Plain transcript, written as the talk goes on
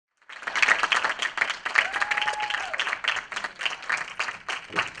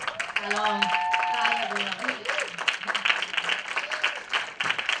Salam. Hi, everyone.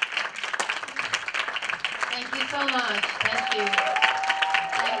 Thank you so much. Thank you.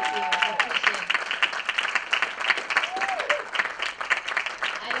 Thank you. I appreciate it.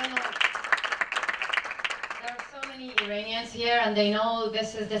 I don't know. There are so many Iranians here, and they know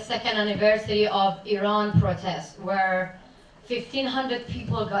this is the second anniversary of Iran protests, where 1,500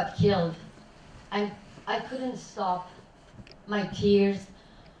 people got killed. And I couldn't stop my tears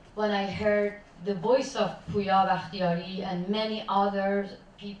when I heard the voice of Puya Bakhtiari and many other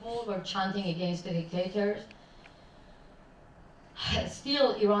people were chanting against the dictators.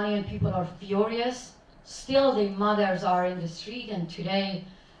 Still, Iranian people are furious. Still, their mothers are in the street, and today,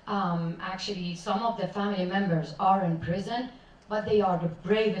 actually, some of the family members are in prison, but they are the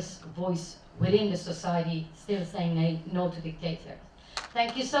bravest voice within the society, still saying no to dictators.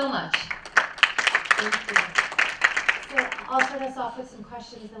 Thank you so much. Thank you. So I'll start us off with some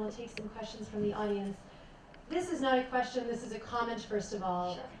questions, then we'll take some questions from the audience. This is not a question, this is a comment, first of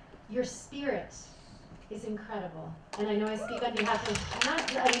all. Sure. Your spirit is incredible. And I know I speak on behalf of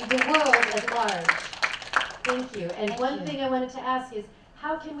the world at large. Thank you. And one thing I wanted to ask is,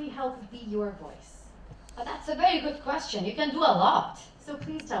 how can we help be your voice? That's a very good question. You can do a lot. So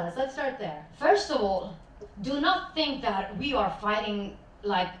please tell us. Let's start there. First of all, do not think that we are fighting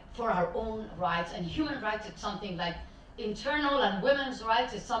like for our own rights, and human rights is something like internal, and women's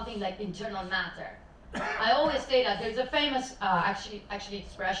rights is something like internal matter. I always say that there's a famous actually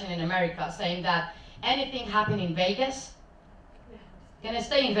expression in America saying that anything happen in Vegas gonna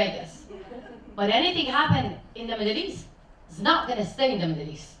stay in Vegas, but anything happen in the Middle East is not gonna stay in the Middle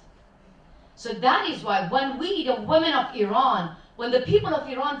East. So that is why when we, the women of Iran, when the people of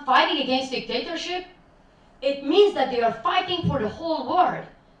Iran fighting against dictatorship, it means that they are fighting for the whole world.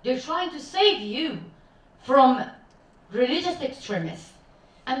 They're trying to save you from religious extremists.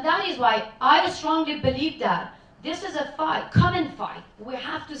 And that is why I strongly believe that this is a fight, common fight. We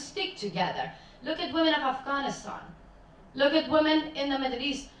have to stick together. Look at women of Afghanistan. Look at women in the Middle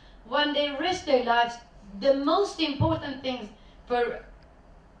East. When they risk their lives, the most important thing for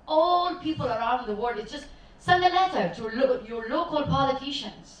all people around the world is just send a letter to your local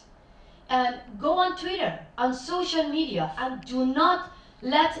politicians. And go on Twitter, on social media, and do not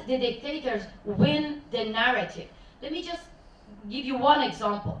let the dictators win the narrative. Let me just give you one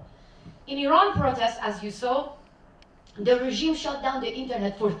example. In Iran protests, as you saw, the regime shut down the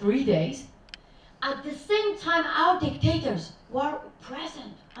internet for 3 days. At the same time, our dictators were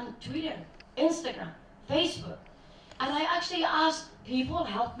present on Twitter, Instagram, Facebook. And I actually asked people,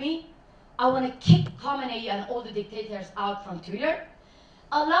 help me. I want to kick Khamenei and all the dictators out from Twitter.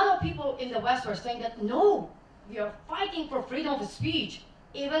 A lot of people in the West were saying that, no, we are fighting for freedom of speech.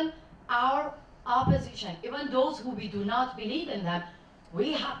 Even our opposition, even those who we do not believe in them,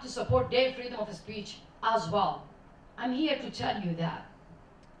 we have to support their freedom of speech as well. I'm here to tell you that.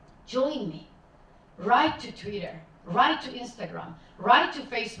 Join me. Write to Twitter, write to Instagram, write to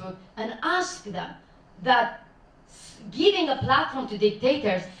Facebook, and ask them that giving a platform to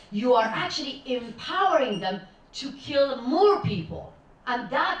dictators, you are actually empowering them to kill more people. And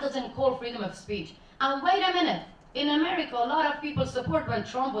that doesn't call freedom of speech. And wait a minute, in America, a lot of people support when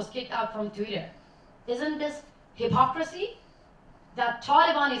Trump was kicked out from Twitter. Isn't this hypocrisy? That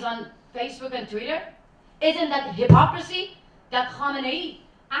Taliban is on Facebook and Twitter? Isn't that hypocrisy? That Khamenei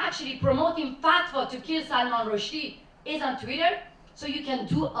actually promoting fatwa to kill Salman Rushdie is on Twitter? So you can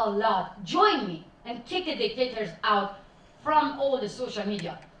do a lot. Join me and kick the dictators out from all the social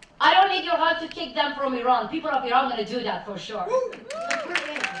media. I don't need your help to kick them from Iran. People of Iran are going to do that for sure. We're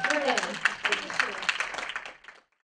in.